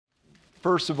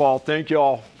first of all, thank you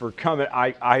all for coming.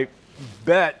 I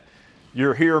bet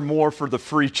you're here more for the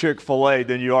free Chick-fil-A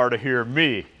than you are to hear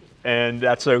me, and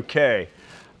that's okay.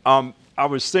 I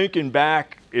was thinking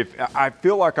back, if I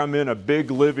feel like I'm in a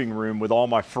big living room with all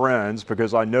my friends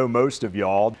because I know most of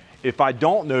y'all. If I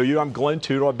don't know you, I'm Glenn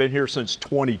Tootle. I've been here since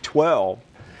 2012.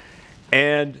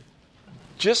 And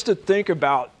just to think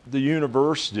about the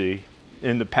university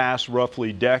in the past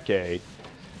roughly decade,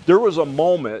 there was a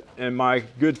moment, and my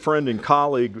good friend and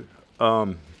colleague,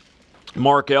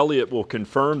 Mark Elliott will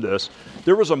confirm this.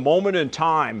 There was a moment in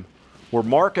time where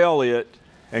Mark Elliott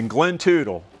and Glenn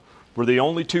Tootle were the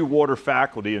only two water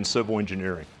faculty in civil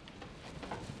engineering.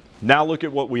 Now look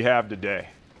at what we have today.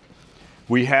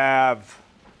 We have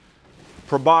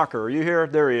Prabhakar, are you here?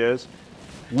 There he is,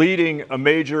 leading a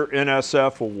major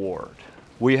NSF award.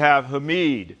 We have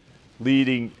Hamid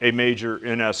leading a major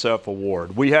NSF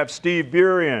award. We have Steve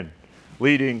Burian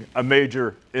leading a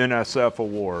major NSF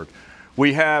award.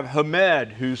 We have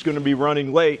Hamed, who's going to be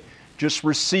running late, just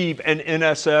received an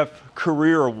NSF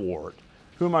Career Award.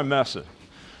 Who am I messing?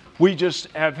 We just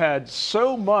have had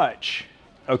so much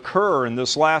occur in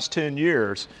this last 10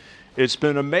 years. It's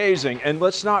been amazing. And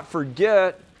let's not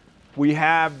forget, we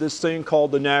have this thing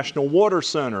called the National Water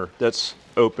Center that's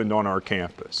opened on our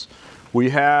campus.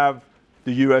 We have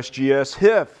the USGS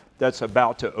HIF that's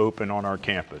about to open on our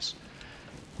campus.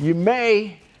 You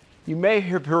may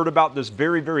have heard about this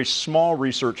very, very small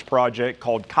research project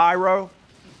called Cairo.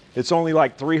 It's only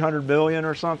like 300 million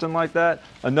or something like that.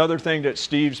 Another thing that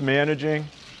Steve's managing.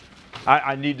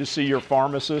 I need to see your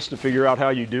pharmacist to figure out how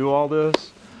you do all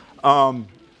this.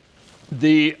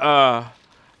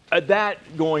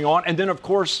 That going on. And then, of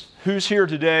course, who's here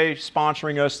today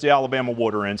sponsoring us? The Alabama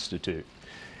Water Institute.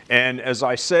 And as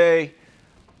I say,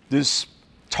 this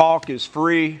talk is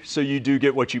free, so you do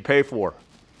get what you pay for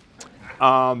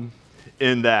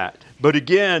in that. But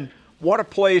again, what a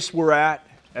place we're at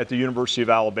the University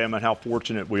of Alabama, and how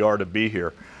fortunate we are to be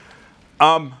here.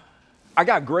 I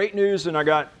got great news and I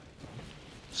got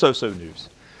so-so news.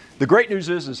 The great news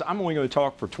is I'm only going to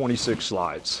talk for 26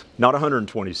 slides, not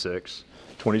 126,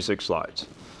 26 slides.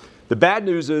 The bad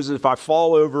news is if I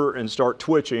fall over and start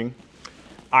twitching,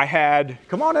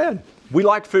 come on in. We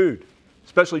like food,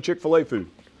 especially Chick-fil-A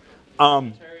food.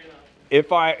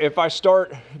 If I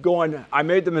start going, I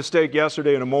made the mistake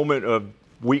yesterday in a moment of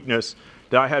weakness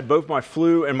that I had both my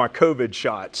flu and my COVID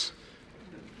shots.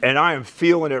 And I am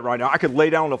feeling it right now. I could lay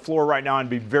down on the floor right now and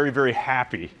be very, very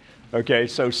happy. Okay,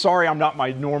 so sorry I'm not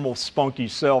my normal spunky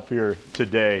self here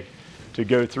today to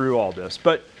go through all this.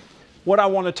 But what I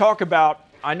want to talk about,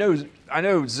 I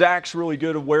know Zach's really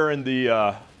good at wearing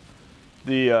the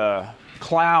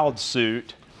cloud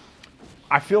suit.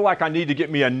 I feel like I need to get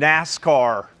me a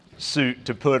NASCAR suit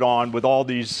to put on with all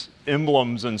these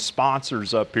emblems and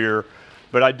sponsors up here.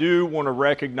 But I do want to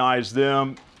recognize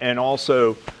them and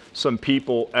also some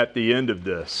people at the end of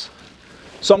this.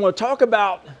 So I'm going to talk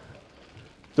about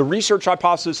the research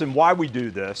hypothesis and why we do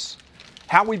this,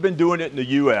 how we've been doing it in the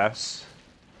US,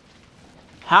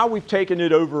 how we've taken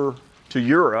it over to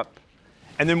Europe,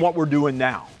 and then what we're doing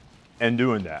now and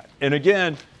doing that. And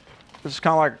again, this is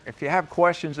kind of like, if you have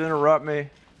questions, interrupt me.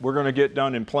 We're going to get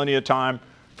done in plenty of time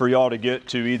for y'all to get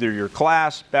to either your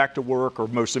class, back to work, or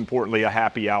most importantly, a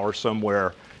happy hour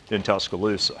somewhere in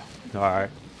Tuscaloosa. All right.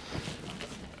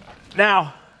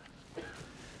 Now,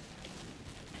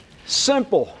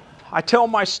 simple. I tell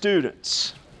my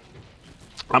students,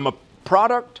 I'm a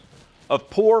product of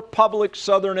poor public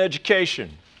Southern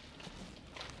education.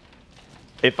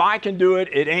 If I can do it,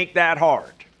 it ain't that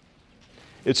hard.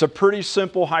 It's a pretty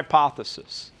simple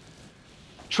hypothesis.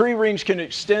 Tree rings can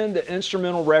extend the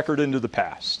instrumental record into the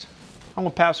past. I'm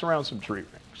going to pass around some tree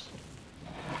rings.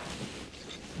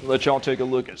 Let y'all take a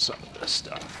look at some of this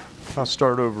stuff. I'll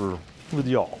start over with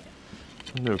y'all.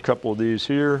 I'll do a couple of these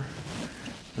here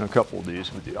and a couple of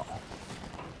these with y'all.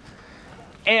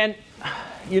 And,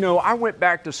 you know, I went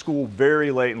back to school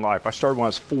very late in life. I started when I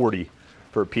was 40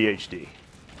 for a PhD,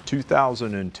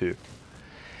 2002.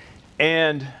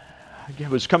 And I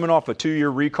was coming off a 2-year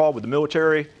recall with the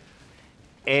military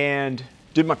and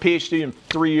did my PhD in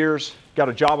 3 years, got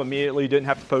a job immediately, didn't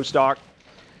have to postdoc.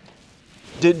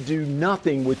 Did do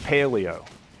nothing with paleo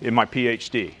in my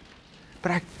PhD,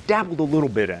 but I dabbled a little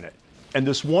bit in it. And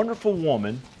this wonderful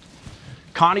woman,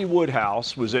 Connie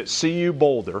Woodhouse, was at CU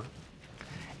Boulder,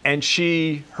 and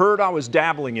she heard I was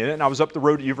dabbling in it, and I was up the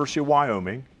road at University of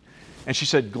Wyoming, and she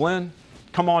said, Glenn,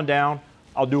 come on down,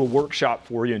 I'll do a workshop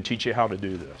for you and teach you how to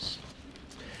do this.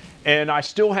 And I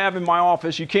still have in my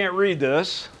office, you can't read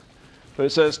this, but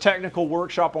it says Technical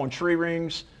Workshop on Tree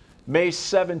Rings, May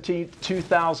 17th,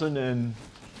 2000 and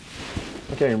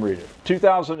I can't even read it.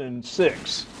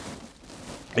 2006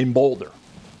 in Boulder.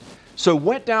 So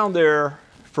went down there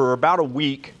for about a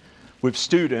week with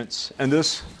students, and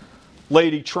this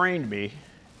lady trained me,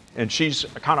 and she's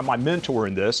kind of my mentor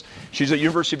in this. She's at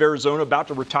University of Arizona, about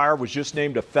to retire, was just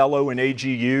named a fellow in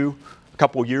AGU a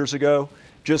couple years ago.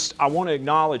 I want to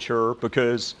acknowledge her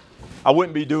because I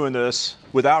wouldn't be doing this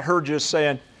without her just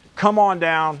saying, come on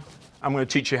down, I'm going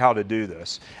to teach you how to do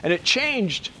this. And it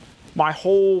changed my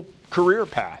whole career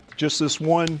path, just this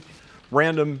one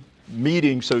random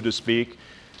meeting, so to speak.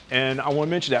 And I want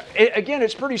to mention that. Again,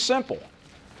 it's pretty simple.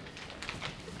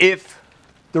 If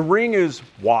the ring is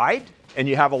wide and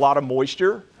you have a lot of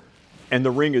moisture, and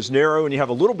the ring is narrow and you have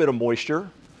a little bit of moisture,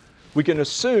 we can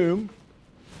assume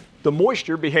the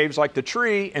moisture behaves like the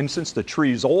tree, and since the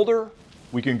tree is older,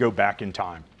 we can go back in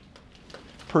time.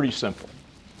 Pretty simple.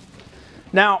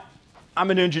 Now, I'm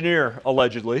an engineer,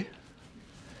 allegedly,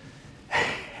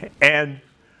 and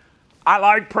I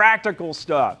like practical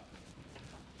stuff.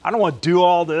 I don't want to do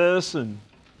all this, and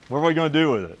what are we going to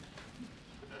do with it?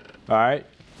 All right?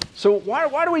 So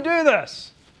why do we do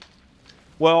this?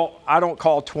 Well, I don't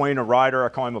call Twain a writer. I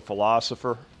call him a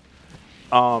philosopher.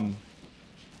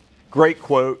 Great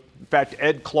quote. In fact,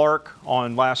 Ed Clark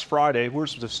on last Friday,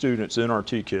 where's the students,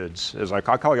 NRT kids? As I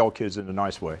call y'all kids in a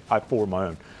nice way. I have 4 of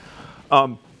my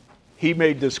own. He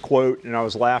made this quote, and I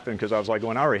was laughing because I was like, I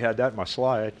already had that in my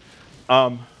slide.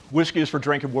 Whiskey is for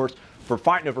drinking, worse for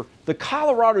fighting over. The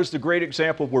Colorado is the great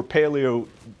example of where paleo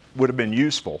would have been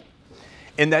useful,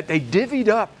 in that they divvied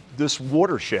up this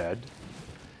watershed,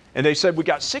 and they said we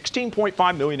got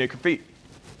 16.5 million acre feet.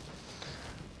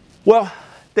 Well,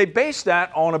 they based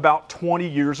that on about 20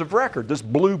 years of record, this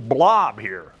blue blob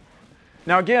here.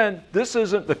 Now again, this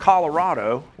isn't the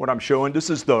Colorado, what I'm showing, this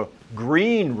is the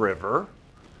Green River.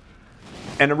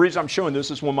 And the reason I'm showing this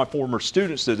is one of my former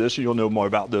students did this, and you'll know more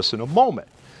about this in a moment.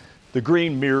 The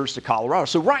green mirrors the Colorado.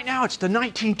 So right now it's the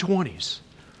 1920s.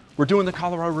 We're doing the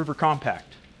Colorado River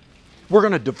Compact. We're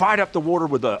going to divide up the water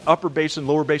with the upper basin,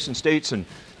 lower basin states, and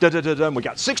da-da-da-da. And we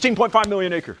got 16.5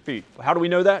 million acre feet. How do we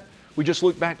know that? We just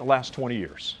look back the last 20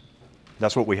 years.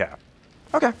 That's what we have.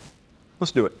 Okay,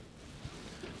 let's do it.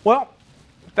 Well,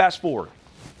 fast forward.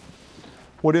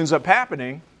 What ends up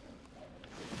happening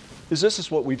is this is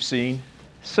what we've seen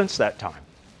since that time.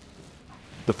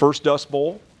 The first Dust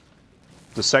Bowl,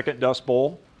 the second Dust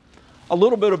Bowl, a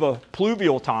little bit of a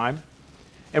pluvial time,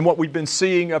 and what we've been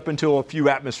seeing up until a few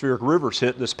atmospheric rivers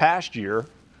hit this past year,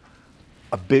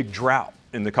 a big drought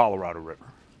in the Colorado River.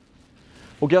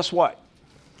 Well, guess what?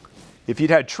 If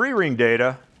you'd had tree ring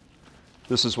data,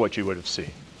 this is what you would have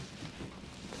seen.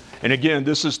 And again,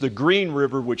 this is the Green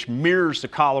River, which mirrors the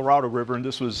Colorado River, and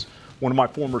this was one of my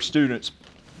former students'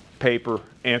 paper,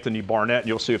 Anthony Barnett, and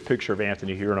you'll see a picture of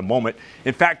Anthony here in a moment.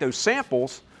 In fact, those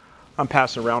samples I'm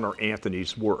passing around are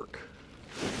Anthony's work.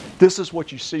 This is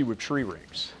what you see with tree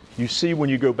rings. You see when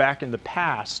you go back in the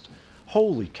past,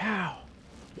 holy cow,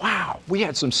 wow, we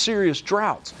had some serious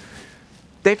droughts.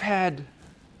 They've had,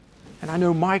 and I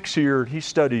know Mike's here, he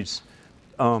studies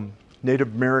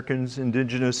Native Americans,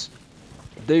 indigenous.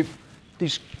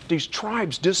 These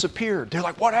tribes disappeared. They're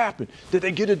like, what happened? Did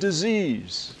they get a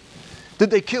disease?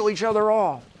 Did they kill each other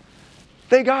off?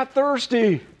 They got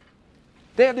thirsty.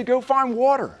 They had to go find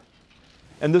water.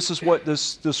 And this is what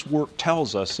this work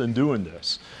tells us in doing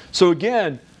this. So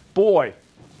again, boy,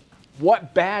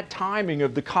 what bad timing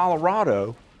of the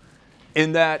Colorado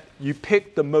in that you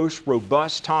picked the most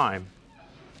robust time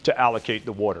to allocate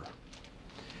the water.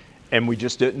 And we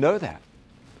just didn't know that.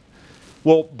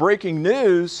 Well, breaking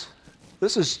news,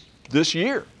 this is this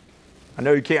year. I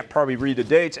know you can't probably read the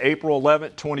dates, April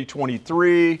 11th,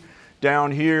 2023.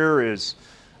 Down here is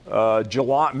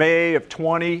May of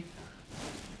 20.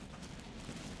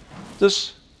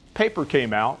 This paper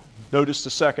came out, notice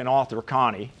the second author,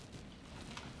 Connie,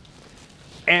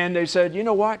 and they said, you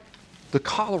know what? The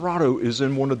Colorado is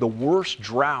in one of the worst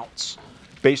droughts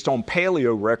based on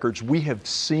paleo records we have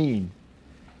seen.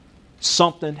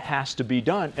 Something has to be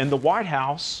done. And the White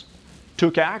House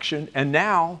took action, and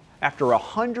now, after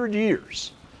 100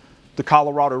 years, the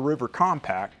Colorado River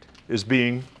Compact is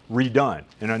being redone.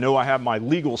 And I know I have my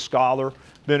legal scholar,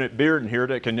 Bennett Bearden, here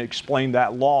that can explain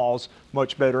that laws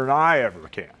much better than I ever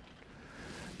can.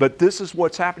 But this is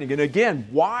what's happening. And again,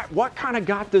 what kind of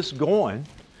got this going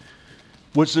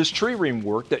was this tree ring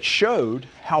work that showed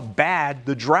how bad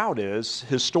the drought is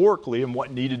historically and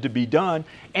what needed to be done,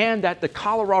 and that the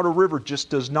Colorado River just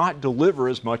does not deliver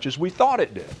as much as we thought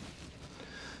it did.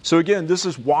 So again, this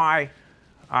is why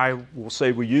I will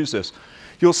say we use this.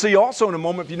 You'll see also in a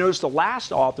moment, if you notice, the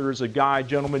last author is a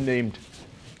gentleman named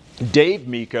Dave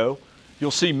Miko.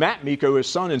 you'll see Matt Miko, his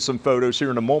son, in some photos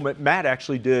here in a moment. Matt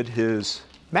actually did his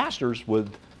master's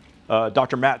with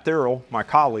Dr. Matt Tootle, my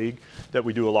colleague, that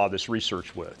we do a lot of this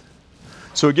research with.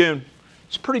 So again,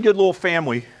 it's a pretty good little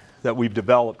family that we've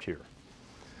developed here.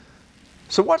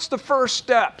 So what's the first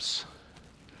steps?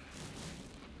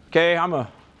 Okay, I'm a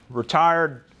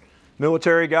retired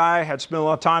military guy, had spent a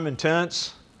lot of time in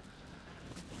tents.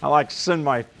 I like to send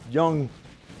my young,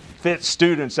 fit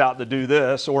students out to do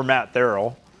this, or Matt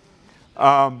Tootle.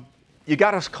 You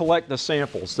got to collect the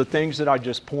samples, the things that I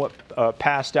just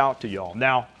passed out to y'all.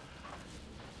 Now,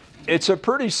 it's a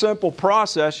pretty simple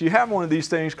process. You have one of these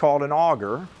things called an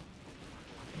auger,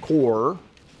 core,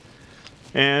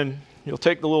 and you'll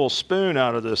take the little spoon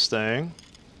out of this thing.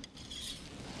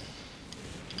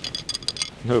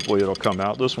 Hopefully it'll come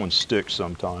out. This one sticks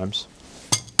sometimes.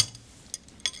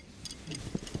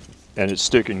 And it's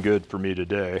sticking good for me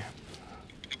today.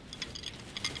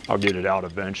 I'll get it out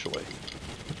eventually.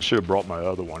 Should have brought my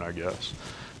other one, I guess.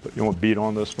 But you want to beat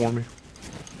on this for me?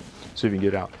 See if you can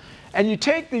get out. And you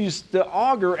take the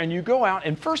auger and you go out,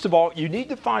 and first of all, you need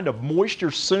to find a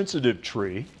moisture-sensitive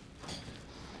tree.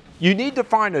 You need to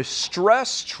find a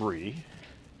stress tree.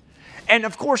 And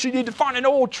of course, you need to find an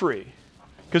old tree,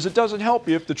 because it doesn't help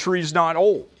you if the tree's not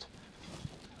old.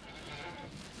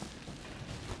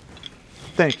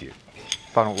 Thank you.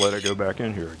 If I don't let it go back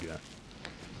in here again.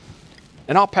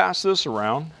 And I'll pass this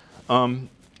around.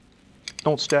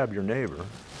 Don't stab your neighbor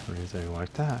or anything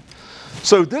like that.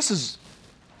 So this is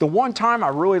the one time I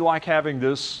really like having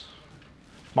this.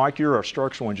 Mike, you're a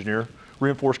structural engineer.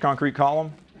 Reinforced concrete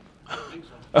column? I think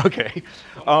so. Okay.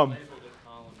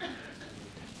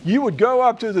 You would go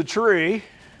up to the tree,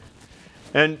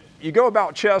 and you go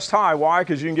about chest high. Why?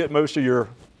 Because you can get most of your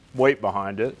weight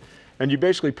behind it. And you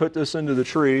basically put this into the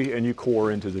tree, and you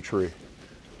core into the tree.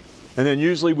 And then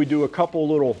usually we do a couple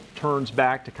little turns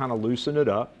back to kind of loosen it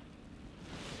up.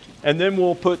 And then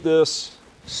we'll put this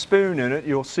spoon in it.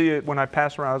 You'll see it when I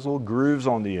pass around, there's little grooves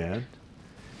on the end.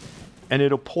 And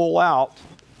it'll pull out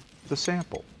the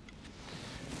sample.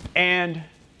 And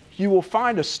you will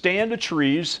find a stand of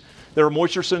trees that are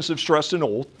moisture sensitive, stressed, and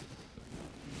old.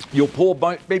 You'll pull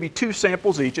maybe 2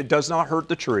 samples each. It does not hurt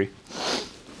the tree.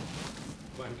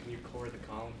 Glenn, can you core the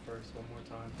column first one more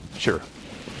time? Sure.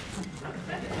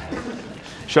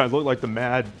 Should I look like the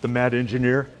mad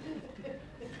engineer?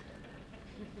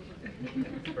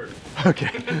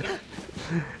 Okay.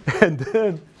 And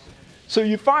then, so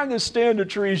you find this stand of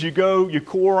trees, you go, you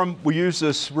core them. We use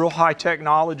this real high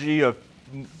technology of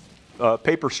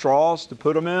paper straws to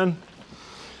put them in.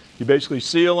 You basically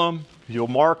seal them, you'll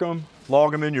mark them,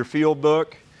 log them in your field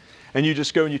book, and you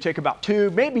just go and you take about 2,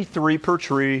 maybe 3 per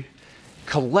tree,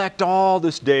 collect all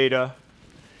this data,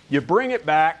 you bring it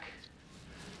back.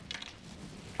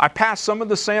 I pass some of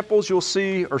the samples you'll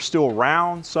see are still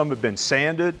round, some have been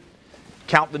sanded.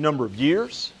 Count the number of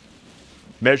years,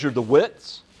 measure the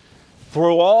widths,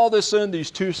 throw all this in these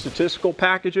 2 statistical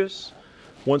packages.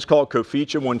 One's called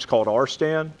COFECHA, one's called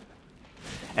RSTAN,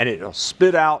 and it'll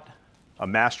spit out a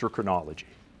master chronology.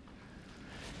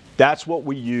 That's what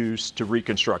we use to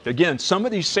reconstruct. Again, some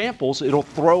of these samples it'll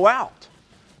throw out.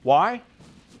 Why?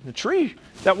 The tree,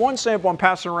 that one sample I'm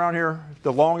passing around here,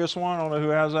 the longest one, I don't know who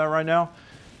has that right now.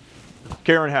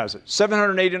 Karen has it.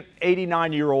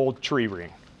 789-year-old tree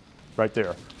ring. Right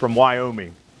there, from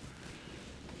Wyoming.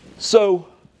 So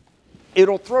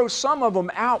it'll throw some of them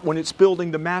out when it's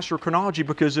building the master chronology,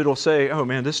 because it'll say, oh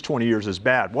man, this 20 years is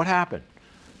bad. What happened?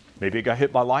 Maybe it got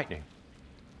hit by lightning.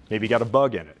 Maybe it got a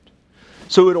bug in it.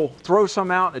 So it'll throw some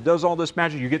out, it does all this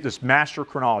magic, you get this master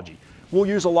chronology. We'll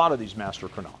use a lot of these master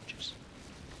chronologies.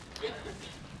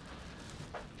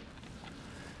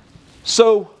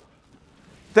 So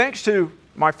thanks to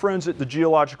my friends at the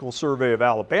Geological Survey of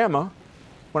Alabama,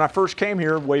 when I first came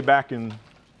here way back in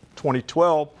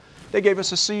 2012, they gave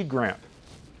us a seed grant,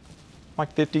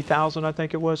 like 50,000, I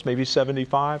think it was, maybe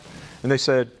 75. And they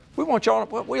said, we want y'all,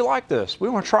 we like this. We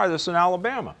want to try this in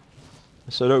Alabama.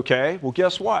 I said, okay, well,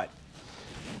 guess what?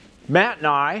 Matt and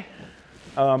I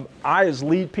as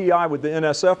lead PI with the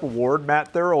NSF award,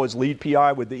 Matt Tootle as lead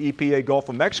PI with the EPA Gulf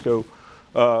of Mexico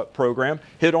program,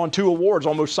 hit on 2 awards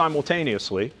almost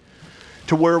simultaneously,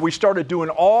 to where we started doing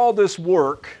all this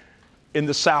work in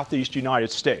the southeast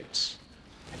United States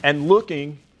and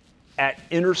looking at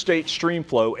interstate stream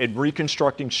flow and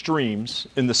reconstructing streams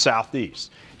in the southeast.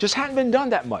 Just hadn't been done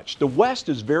that much. The West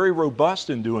is very robust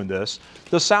in doing this.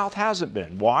 The South hasn't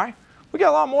been. Why? We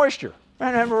got a lot of moisture. I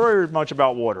haven't worried much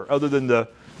about water, other than the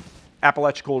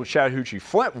Apalachicola to Chattahoochee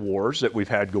Flint wars that we've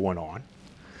had going on.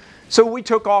 So we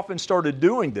took off and started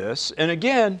doing this. And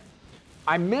again,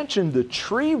 I mentioned the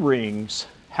tree rings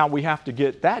how we have to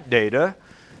get that data.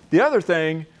 The other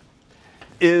thing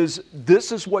is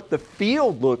this is what the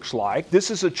field looks like. This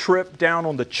is a trip down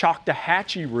on the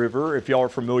Adige River, if y'all are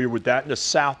familiar with that, in the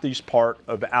southeast part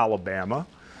of Alabama.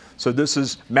 So this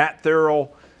is Matt Therrell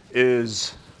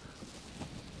is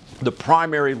the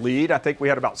primary lead. I think we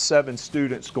had about 7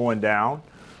 students going down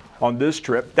on this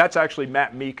trip. That's actually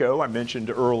Matt Miko, I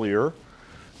mentioned earlier,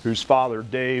 whose father,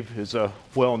 Dave, is a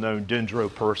well-known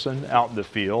dendro person out in the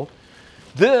field.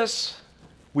 This,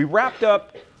 we wrapped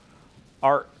up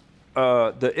our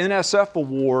the NSF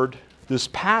award this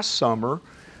past summer.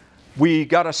 We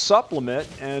got a supplement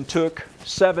and took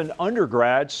 7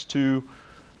 undergrads to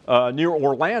near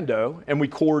Orlando, and we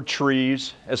cored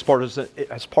trees as part of an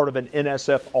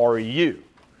NSF REU.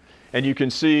 And you can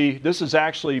see this is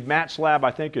actually Matt's lab.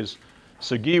 I think is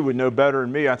Sagi would know better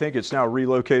than me. I think it's now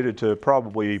relocated to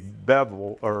probably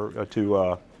Bevel or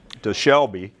to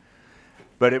Shelby,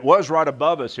 but it was right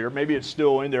above us here. Maybe it's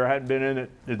still in there. I hadn't been in it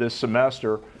this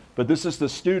semester. But this is the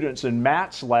students in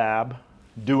Matt's lab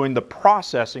doing the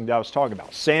processing that I was talking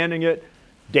about, sanding it,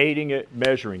 dating it,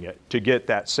 measuring it to get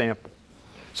that sample.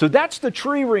 So that's the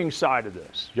tree ring side of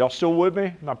this. Y'all still with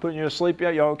me? Am I putting you to sleep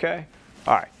yet? Y'all okay?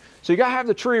 All right. So you got to have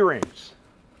the tree rings.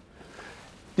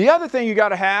 The other thing you got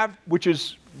to have, which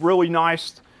is really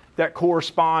nice that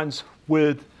corresponds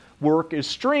with work, is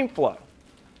Streamflow.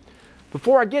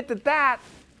 Before I get to that,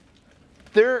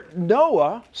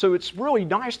 NOAA, so it's really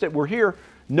nice that we're here.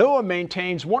 NOAA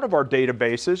maintains one of our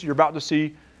databases. You're about to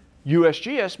see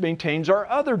USGS maintains our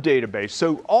other database.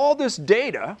 So all this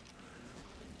data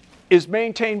is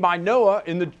maintained by NOAA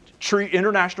in the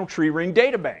International Tree Ring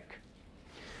Data Bank.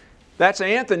 That's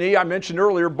Anthony, I mentioned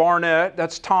earlier, Barnett,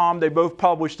 that's Tom. They both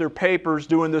published their papers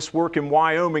doing this work in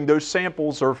Wyoming. Those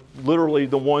samples are literally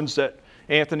the ones that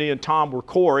Anthony and Tom were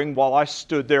coring while I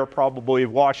stood there probably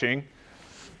watching,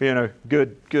 being a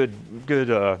good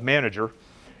manager.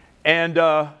 And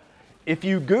if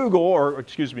you Google, or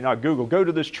excuse me, not Google, go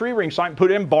to this tree ring site and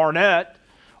put in Barnett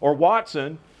or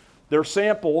Watson, their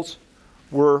samples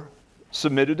were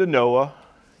submitted to NOAA.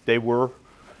 They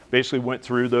basically went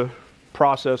through the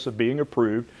process of being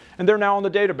approved, and they're now on the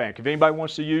data bank. If anybody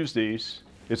wants to use these,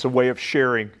 it's a way of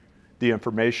sharing the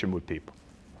information with people.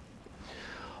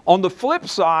 On the flip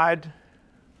side,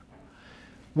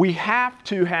 we have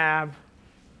to have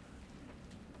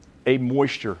a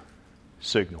moisture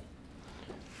signal.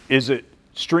 Is it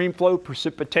stream flow,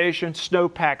 precipitation,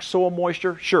 snowpack, soil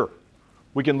moisture? Sure,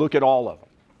 we can look at all of them.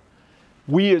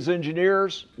 We as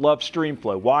engineers love stream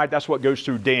flow. Why? That's what goes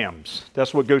through dams.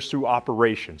 That's what goes through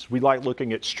operations. We like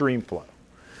looking at stream flow.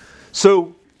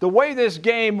 So the way this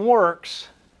game works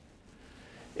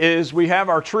is we have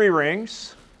our tree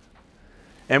rings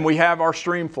and we have our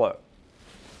stream flow.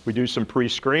 We do some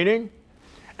pre-screening,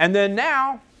 and then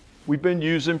now we've been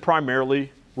using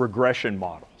primarily regression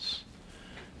models.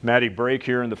 Matty Brake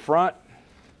here in the front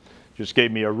just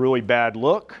gave me a really bad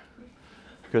look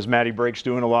because Matty Brake's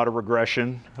doing a lot of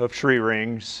regression of tree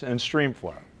rings and stream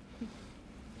flow.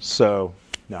 So,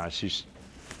 no, she's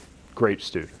a great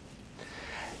student.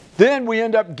 Then we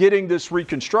end up getting this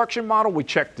reconstruction model. We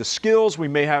check the skills. We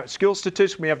may have skill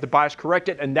statistics. We have the bias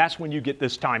corrected, and that's when you get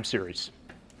this time series.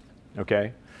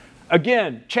 Okay?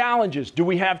 Again, challenges. Do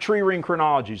we have tree ring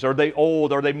chronologies? Are they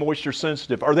old? Are they moisture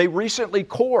sensitive? Are they recently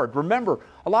cored? Remember,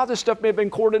 a lot of this stuff may have been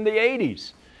cored in the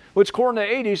 80s. Well, it's cored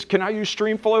in the 80s. Can I use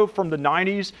stream flow from the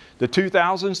 90s, the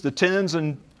 2000s, the 10s,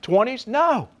 and 20s?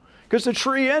 No, because the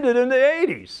tree ended in the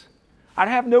 80s. I'd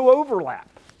have no overlap.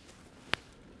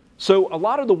 So a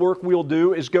lot of the work we'll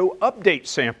do is go update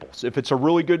samples. If it's a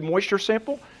really good moisture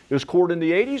sample, it was cored in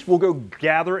the 80s, we'll go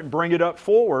gather it and bring it up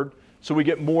forward so we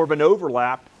get more of an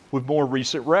overlap with more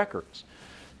recent records.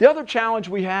 The other challenge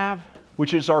we have,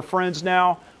 which is our friends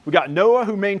now, we got NOAA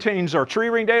who maintains our tree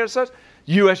ring data sets,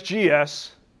 USGS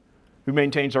who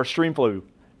maintains our streamflow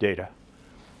data.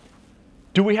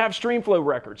 Do we have streamflow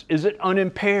records? Is it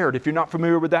unimpaired? If you're not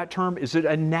familiar with that term, is it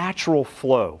a natural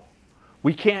flow?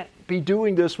 We can't be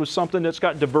doing this with something that's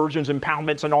got diversions,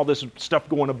 impoundments, and all this stuff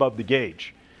going above the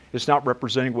gauge. It's not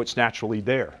representing what's naturally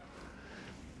there.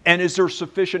 And is there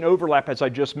sufficient overlap, as I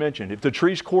just mentioned? If the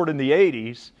tree's cored in the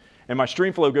 80s and my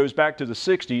stream flow goes back to the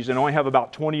 60s and only have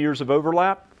about 20 years of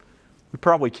overlap, we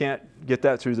probably can't get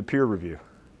that through the peer review.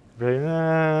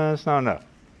 That's not enough.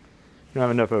 You don't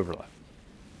have enough overlap.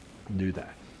 Do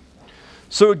that.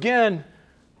 So again,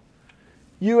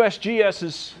 USGS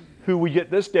is who we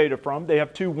get this data from. They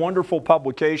have 2 wonderful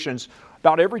publications.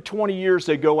 About every 20 years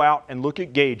they go out and look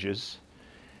at gauges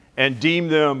and deem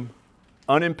them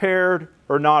unimpaired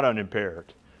or not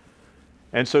unimpaired.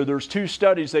 And so there's 2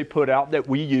 studies they put out that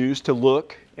we use to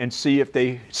look and see if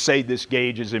they say this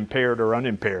gauge is impaired or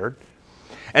unimpaired.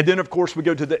 And then, of course, we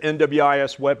go to the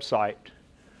NWIS website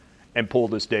and pull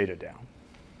this data down.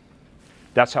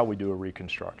 That's how we do a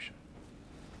reconstruction.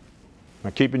 Am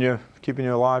I keeping you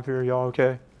alive here? Y'all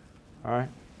okay? All right.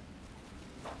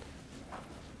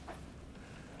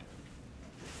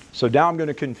 So now I'm going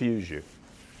to confuse you.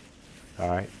 All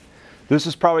right. This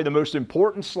is probably the most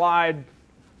important slide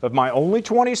of my only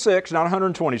 26, not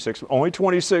 126, only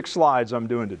 26 slides I'm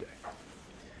doing today.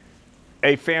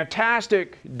 A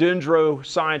fantastic dendro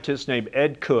scientist named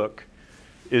Ed Cook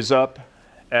is up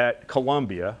at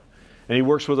Columbia, and he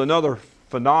works with another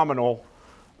phenomenal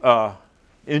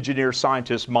engineer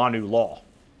scientist, Manu Law.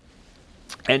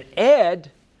 And Ed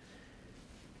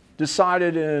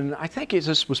decided I think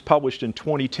this was published in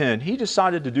 2010, he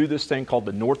decided to do this thing called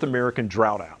the North American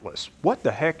Drought Atlas. What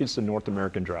the heck is the North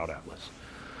American Drought Atlas?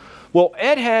 Well,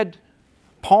 Ed had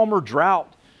Palmer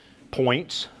drought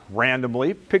points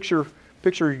randomly. Picture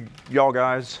y'all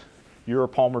guys, you're a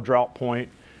Palmer drought point,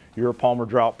 you're a Palmer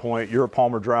drought point, you're a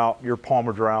Palmer drought, you're a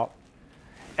Palmer drought.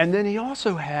 And then he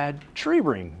also had tree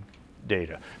ring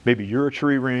data. Maybe you're a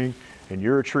tree ring, and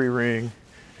you're a tree ring,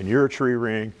 and you're a tree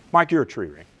ring. Mike, you're a tree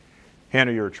ring.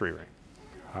 Hannah, you're a tree ring.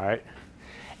 All right?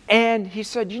 And he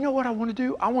said, you know what I want to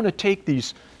do? I want to take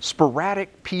these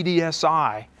sporadic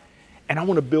PDSI, and I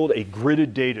want to build a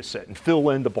gridded data set and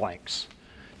fill in the blanks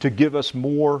to give us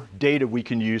more data we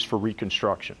can use for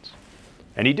reconstructions.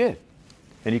 And he did.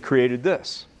 And he created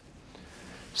this.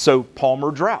 So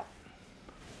Palmer drought,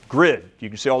 grid. You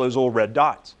can see all those little red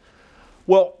dots.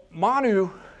 Well, Manu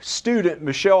student,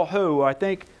 Michelle Ho, I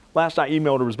think last I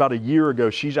emailed her was about a year ago.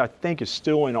 She, I think, is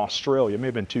still in Australia. It may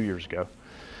have been 2 years ago.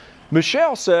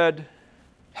 Michelle said,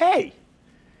 hey,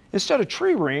 instead of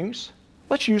tree rings,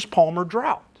 let's use Palmer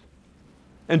drought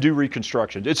and do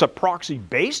reconstruction. It's a proxy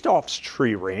based off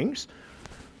tree rings.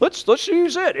 Let's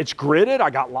use it. It's gridded. I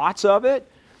got lots of it.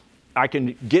 I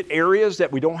can get areas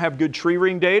that we don't have good tree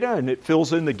ring data, and it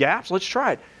fills in the gaps. Let's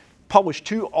try it. Published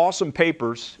 2 awesome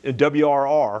papers in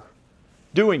WRR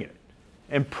doing it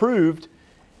and proved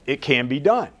it can be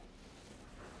done.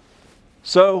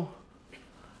 So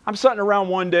I'm sitting around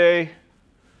one day,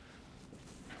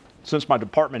 since my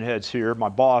department head's here, my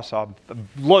boss, I'm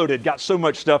loaded, got so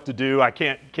much stuff to do, I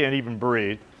can't even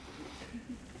breathe.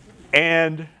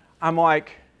 And I'm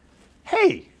like,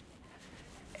 hey,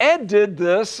 Ed did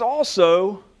this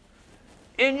also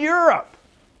in Europe.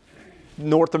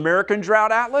 North American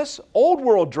Drought Atlas, Old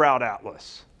World Drought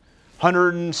Atlas.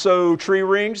 100 and so tree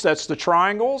rings, that's the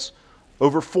triangles,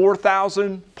 over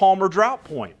 4,000 Palmer drought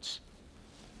points.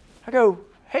 I go,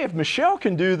 hey, if Michelle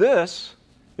can do this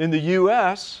in the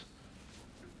US,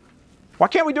 why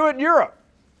can't we do it in Europe?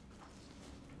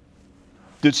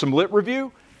 Did some lit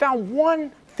review, found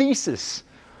one thesis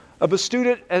of a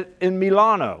student in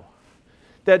Milano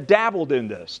that dabbled in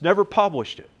this, never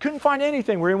published it. Couldn't find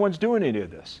anything where anyone's doing any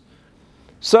of this.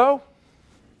 So,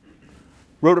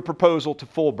 wrote a proposal to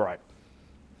Fulbright.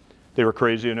 They were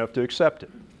crazy enough to accept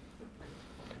it.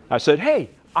 I said, hey,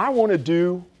 I want to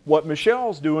do what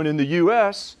Michelle's doing in the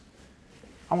US.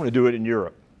 I want to do it in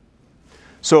Europe.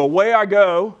 So away I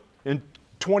go in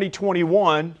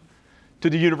 2021 to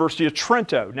the University of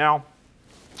Trento. Now,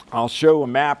 I'll show a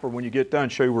map, or when you get done,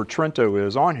 show you where Trento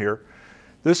is on here.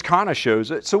 This kind of shows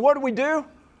it. So what do?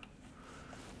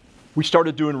 We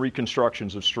started doing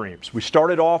reconstructions of streams. We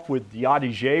started off with the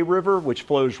Adige River, which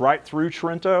flows right through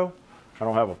Trento. I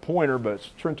don't have a pointer, but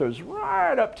Trento's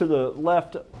right up to the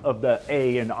left of the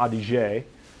A in Adige.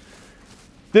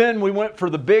 Then we went for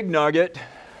the big nugget,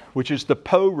 which is the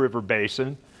Po River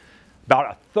Basin.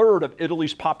 About 1/3 of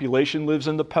Italy's population lives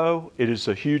in the Po. It is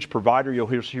a huge provider. You'll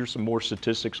hear some more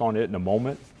statistics on it in a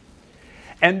moment.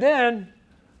 And then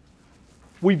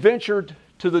we ventured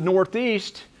to the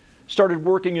northeast, started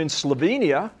working in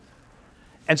Slovenia,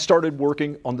 and started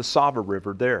working on the Sava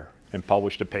River there, and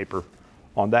published a paper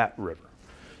on that river.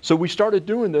 So we started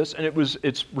doing this, and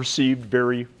it's received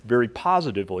very, very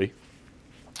positively,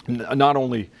 not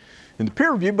only in the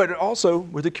peer review, but also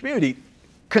with the community.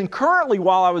 Concurrently,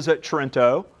 while I was at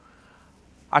Trento,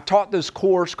 I taught this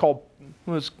course called, it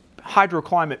was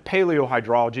hydroclimate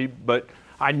paleohydrology, but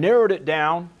I narrowed it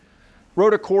down,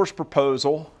 wrote a course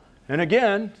proposal, and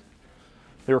again,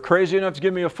 they were crazy enough to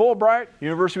give me a Fulbright. The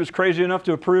university was crazy enough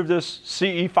to approve this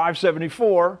CE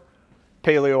 574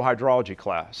 paleohydrology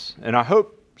class. And I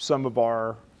hope some of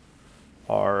our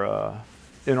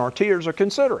NRTers are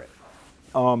considerate,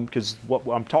 because what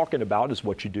I'm talking about is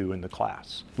what you do in the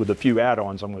class, with a few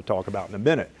add-ons I'm going to talk about in a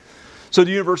minute. So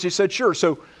the university said, sure.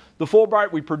 So the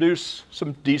Fulbright, we produced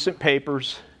some decent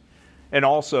papers, and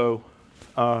also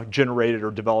generated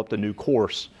or developed a new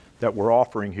course that we're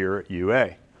offering here at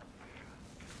UA.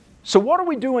 So what are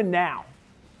we doing now?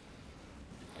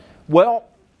 Well,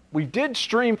 we did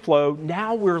streamflow.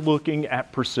 Now we're looking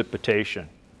at precipitation.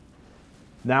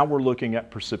 Now we're looking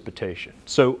at precipitation.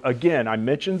 So again, I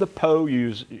mentioned the Po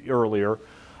earlier.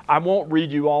 I won't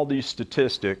read you all these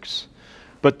statistics,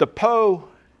 but the Po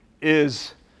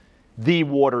is the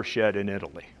watershed in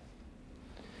Italy.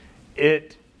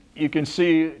 You can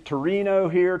see Torino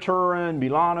here, Turin,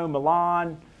 Milano,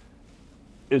 Milan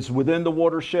is within the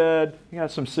watershed. You got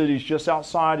some cities just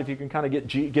outside if you can kind of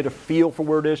get a feel for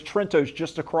where it is. Trento's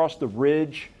just across the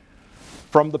ridge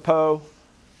from the Po.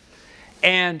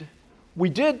 And we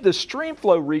did the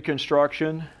streamflow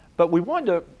reconstruction, but we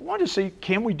wanted to see,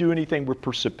 can we do anything with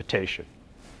precipitation?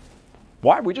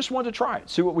 Why? We just wanted to try it,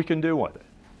 see what we can do with it.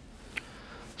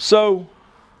 So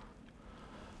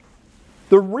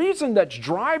the reason that's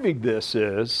driving this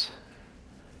is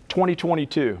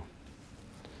 2022.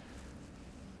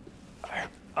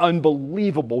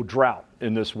 Unbelievable drought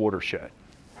in this watershed.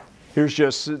 Here's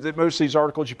just, most of these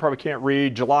articles you probably can't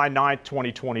read. July 9th,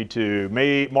 2022,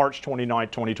 March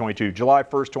 29th, 2022, July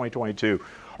 1st, 2022,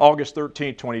 August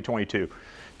 13th, 2022.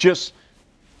 Just,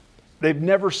 they've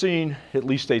never seen, at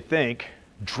least they think,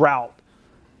 drought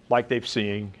like they've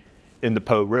seen in the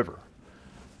Po River.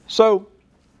 So,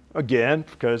 again,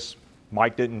 because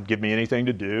Mike didn't give me anything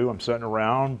to do, I'm sitting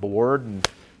around bored and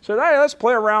said, hey, let's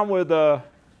play around with,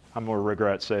 I'm going to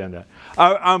regret saying that.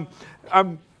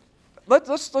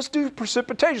 Let's do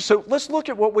precipitation. So let's look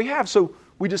at what we have. So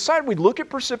we decided we'd look at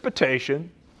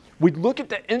precipitation. We'd look at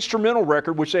the instrumental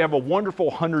record, which they have a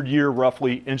wonderful 100-year,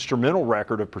 roughly, instrumental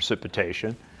record of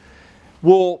precipitation.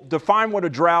 We'll define what a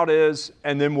drought is,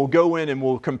 and then we'll go in and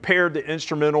we'll compare the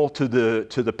instrumental to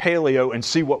the paleo and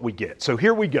see what we get. So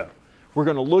here we go. We're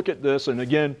going to look at this, and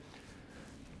again,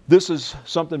 this is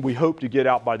something we hope to get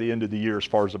out by the end of the year as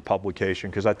far as a publication,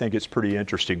 because I think it's pretty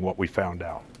interesting what we found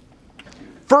out.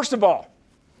 First of all,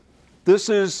 this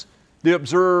is the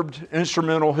observed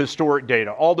instrumental historic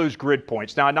data, all those grid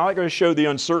points. Now, I'm not going to show the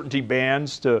uncertainty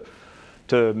bands to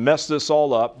mess this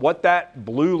all up. What that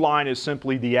blue line is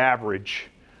simply the average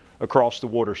across the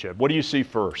watershed. What do you see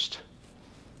first?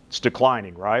 It's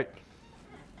declining, right?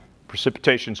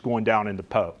 Precipitation's going down in the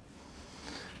Po.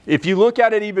 If you look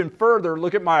at it even further,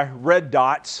 look at my red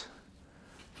dots.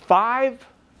 5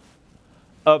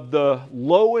 of the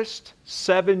lowest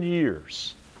 7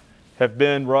 years have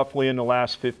been roughly in the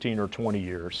last 15 or 20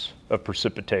 years of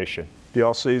precipitation. Do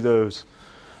y'all see those?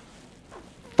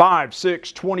 5,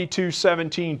 6, 22,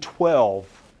 17,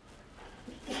 12.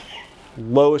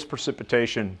 Lowest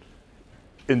precipitation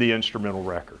in the instrumental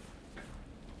record.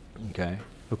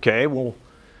 Okay, well,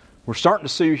 we're starting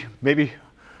to see maybe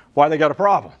why they got a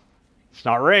problem. It's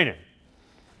not raining.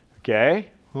 Okay,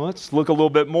 well, let's look a little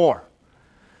bit more.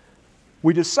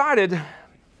 We decided,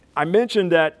 I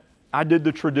mentioned that I did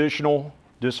the traditional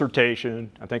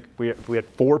dissertation. I think we had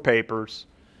 4 papers.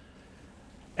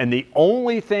 And the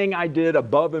only thing I did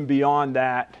above and beyond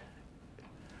that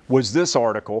was this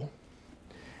article.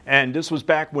 And this was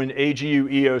back when AGU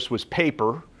EOS was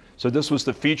paper. So this was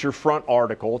the feature front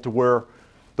article to where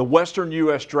the Western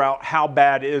U.S. drought, how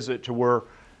bad is it, to where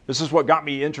this is what got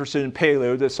me interested in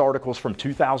paleo. This article is from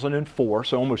 2004,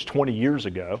 so almost 20 years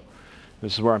ago.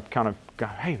 This is where I'm kind of,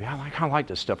 hey, I kind of like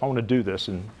this stuff. I want to do this.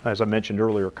 And as I mentioned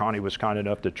earlier, Connie was kind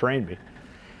enough to train me.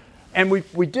 And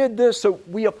we did this, so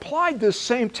we applied this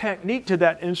same technique to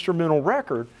that instrumental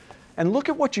record. And look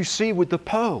at what you see with the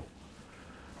Po.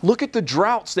 Look at the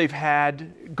droughts they've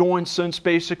had going since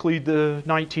basically the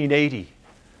 1980.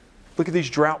 Look at these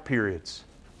drought periods.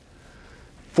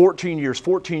 14 years,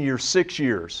 6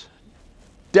 years.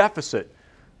 Deficit.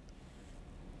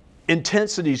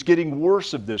 Intensity's getting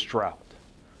worse of this drought.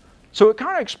 So it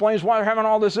kind of explains why they're having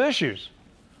all these issues.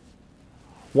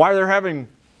 Why they're having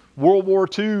World War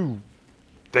II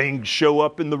things show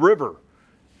up in the river.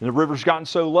 And the river's gotten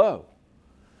so low.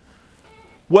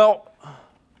 Well,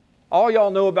 all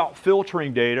y'all know about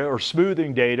filtering data or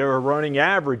smoothing data or running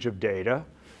average of data.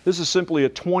 This is simply a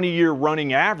 20-year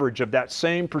running average of that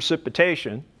same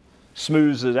precipitation.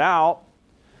 Smooths it out.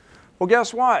 Well,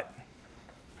 guess what?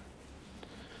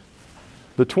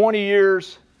 The 20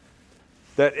 years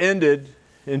that ended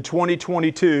in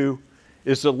 2022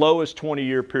 is the lowest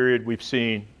 20-year period we've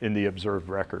seen in the observed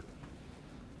record.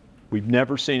 We've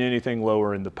never seen anything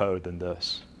lower in the Po than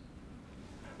this.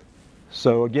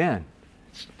 So again,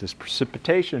 this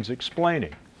precipitation is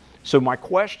explaining. So my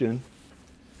question,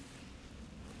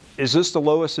 is this the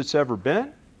lowest it's ever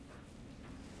been?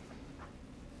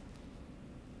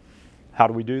 How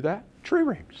do we do that? Tree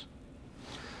rings.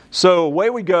 So away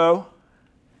we go.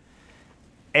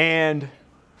 And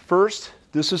first,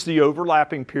 this is the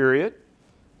overlapping period.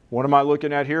 What am I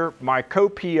looking at here? My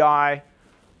co-PI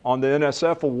on the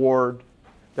NSF award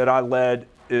that I led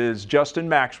is Justin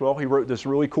Maxwell. He wrote this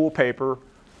really cool paper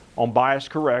on bias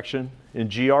correction in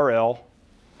GRL.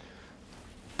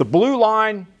 The blue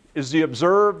line is the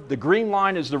observed, the green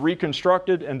line is the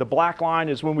reconstructed, and the black line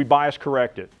is when we bias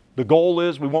correct it. The goal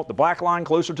is we want the black line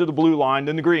closer to the blue line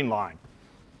than the green line.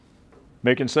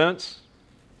 Making sense?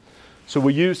 So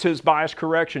we used his bias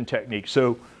correction technique.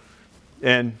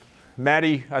 And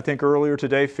Maddie, I think earlier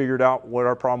today, figured out what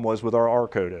our problem was with our R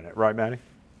code in it. Right, Maddie?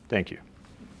 Thank you.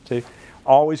 See,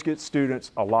 always get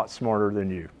students a lot smarter than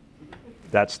you.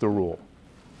 That's the rule,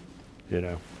 you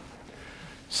know.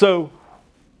 So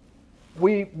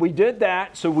we did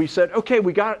that. So we said, okay,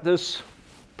 we got this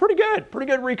pretty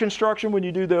good reconstruction when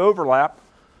you do the overlap,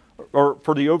 or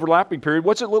for the overlapping period.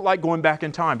 What's it look like going back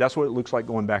in time? That's what it looks like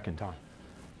going back in time.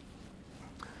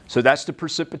 So that's the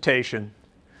precipitation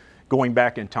going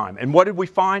back in time. And what did we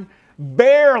find?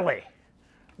 Barely.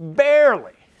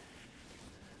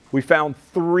 We found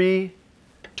 3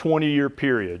 20-year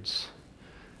periods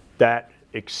that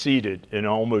exceeded, in an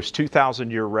almost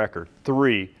 2,000-year record,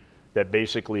 3 that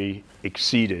basically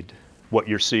exceeded what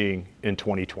you're seeing in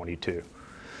 2022.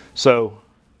 So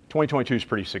 2022 is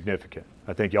pretty significant.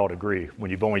 I think y'all would agree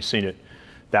when you've only seen it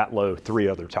that low 3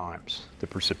 other times, the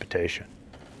precipitation.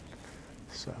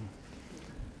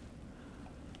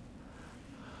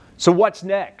 So what's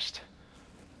next?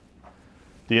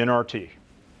 The NRT.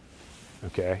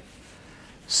 Okay.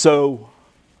 So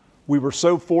we were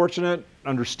so fortunate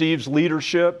under Steve's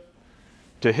leadership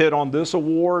to hit on this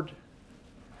award.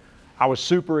 I was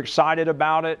super excited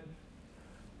about it.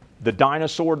 The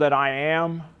dinosaur that I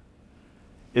am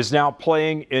is now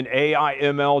playing in AI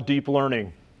ML deep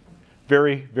learning.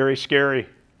 Very, very scary.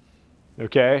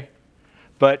 Okay?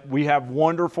 But we have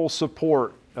wonderful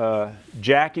support.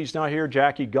 Jackie's not here,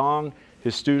 Jackie Gong.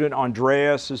 His student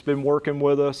Andreas has been working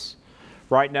with us.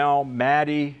 Right now,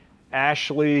 Maddie,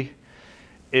 Ashley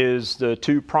is the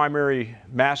 2 primary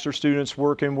master students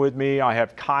working with me. I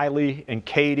have Kylie and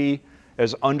Katie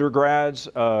as undergrads.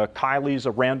 Kylie's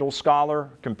a Randall Scholar,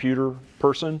 computer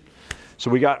person.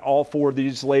 So we got all 4 of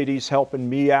these ladies helping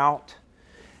me out.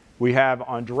 We have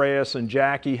Andreas and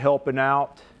Jackie helping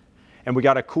out. And we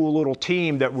got a cool little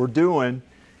team that we're doing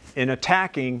in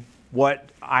attacking what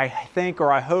I think,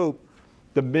 or I hope,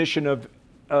 the mission of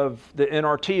the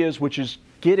NRT is, which is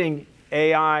getting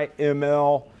AI,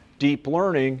 ML, deep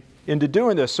learning into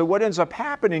doing this. So what ends up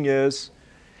happening is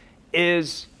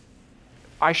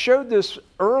I showed this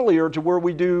earlier to where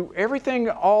we do everything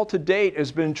all to date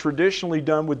has been traditionally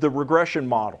done with the regression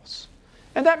models.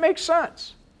 And that makes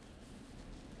sense.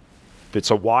 If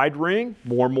it's a wide ring,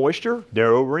 more moisture,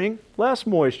 narrow ring, less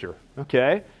moisture.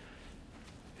 Okay?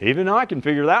 Even I can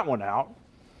figure that one out.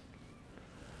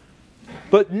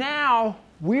 But now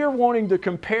we're wanting to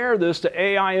compare this to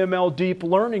AI ML deep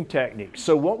learning techniques.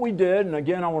 So what we did, and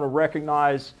again I want to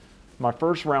recognize my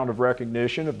first round of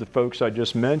recognition of the folks I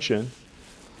just mentioned,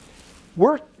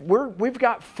 we've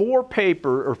got 4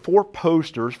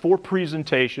 posters, 4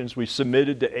 presentations we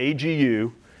submitted to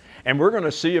AGU, and we're going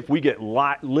to see if we get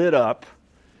lit up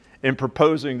in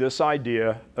proposing this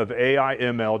idea of AI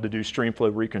ML to do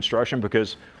streamflow reconstruction,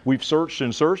 because we've searched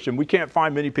and we can't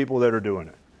find many people that are doing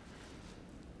it.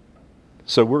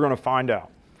 So we're going to find out.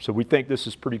 So we think this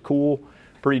is pretty cool,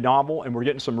 pretty novel, and we're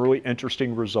getting some really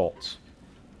interesting results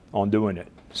on doing it.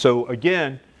 So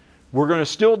again, we're going to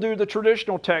still do the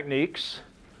traditional techniques,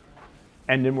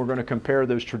 and then we're going to compare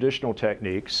those traditional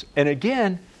techniques. And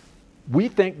again, we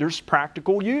think there's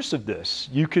practical use of this.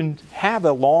 You can have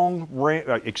a long range,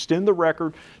 extend the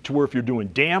record to where if you're doing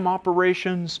dam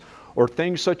operations or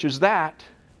things such as that,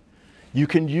 you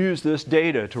can use this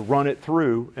data to run it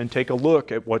through and take a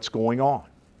look at what's going on.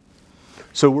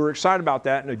 So we're excited about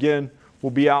that. And again, we'll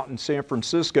be out in San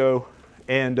Francisco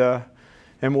and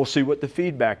we'll see what the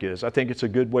feedback is. I think it's a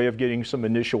good way of getting some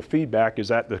initial feedback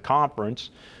is at the conference,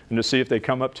 and to see if they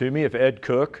come up to me, if Ed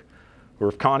Cook or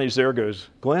if Connie's there goes,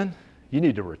 Glenn, you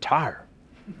need to retire.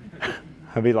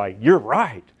 I'd be like, you're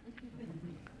right.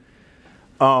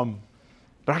 But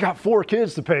I got 4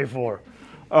 kids to pay for.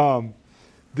 And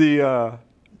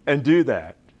do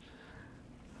that.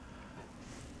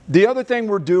 The other thing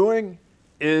we're doing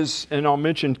is, and I'll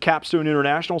mention Capstone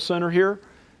International Center here,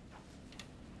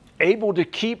 able to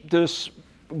keep this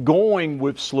going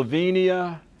with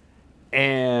Slovenia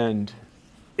and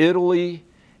Italy,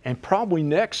 and probably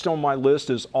next on my list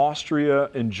is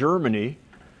Austria and Germany,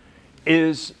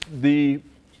 is the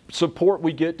support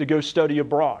we get to go study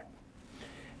abroad.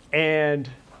 And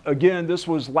again, this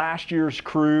was last year's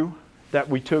crew that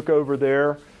we took over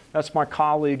there. That's my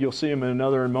colleague. You'll see him in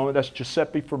another moment. That's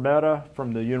Giuseppe Fermetta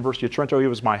from the University of Trento. He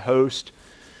was my host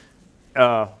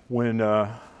when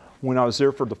I was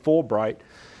there for the Fulbright.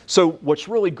 So what's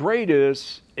really great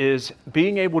is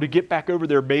being able to get back over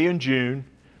there May and June,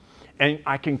 and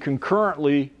I can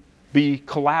concurrently be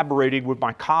collaborating with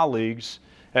my colleagues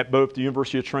at both the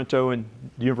University of Trento and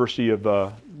the University of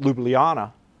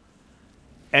Ljubljana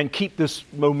and keep this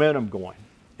momentum going.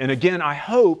 And again, I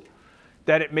hope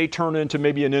that it may turn into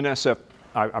maybe an NSF,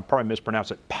 I probably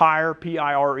mispronounced it, PIRE,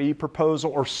 P-I-R-E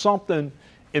proposal or something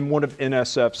in one of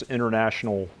NSF's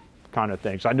international kind of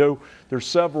things. I know there's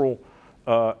several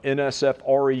NSF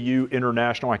REU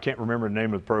International, I can't remember the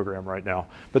name of the program right now,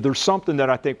 but there's something that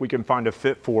I think we can find a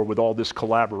fit for with all this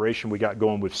collaboration we got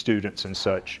going with students and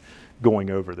such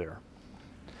going over there.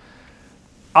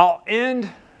 I'll end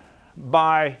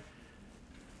by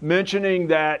mentioning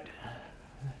that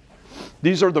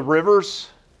these are the rivers.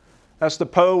 That's the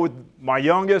Po with my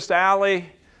youngest, Ali.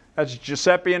 That's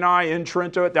Giuseppe and I in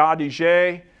Trento at the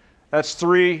Adige. That's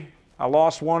 3. I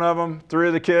lost one of them, 3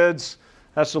 of the kids.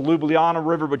 That's the Ljubljana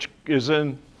River, which is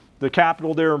in the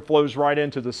capital there and flows right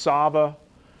into the Sava.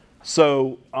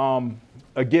 So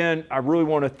again, I really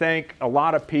want to thank a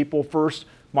lot of people. First,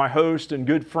 my host and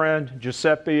good friend,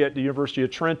 Giuseppe at the University of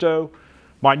Trento.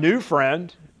 My new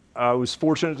friend, I was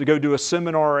fortunate to go do a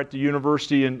seminar at the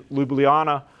university in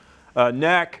Ljubljana,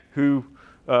 Nick, who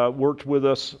worked with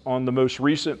us on the most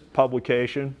recent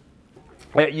publication.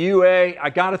 At UA, I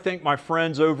got to thank my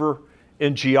friends over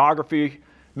in geography,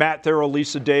 Matt Thurl,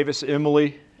 Lisa Davis,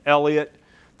 Emily Elliott,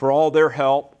 for all their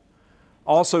help.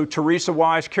 Also, Teresa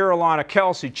Wise, Carolina,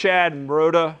 Kelsey, Chad, and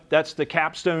Rhoda. That's the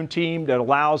capstone team that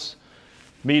allows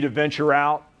me to venture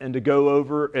out and to go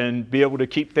over and be able to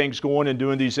keep things going and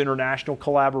doing these international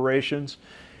collaborations.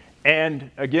 And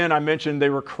again, I mentioned they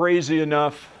were crazy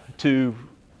enough to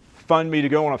fund me to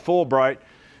go on a Fulbright.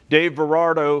 Dave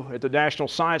Verardo at the National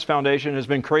Science Foundation has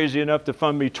been crazy enough to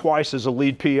fund me twice as a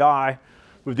lead PI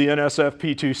with the NSF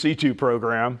P2C2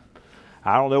 program.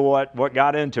 I don't know what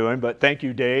got into him, but thank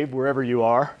you, Dave, wherever you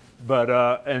are.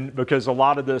 But and because a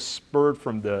lot of this spurred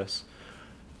from this.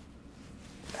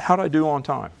 How'd I do on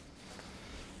time?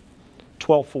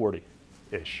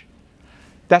 12:40-ish.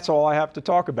 That's all I have to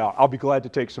talk about. I'll be glad to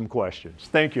take some questions.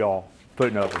 Thank you all for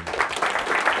putting up with me.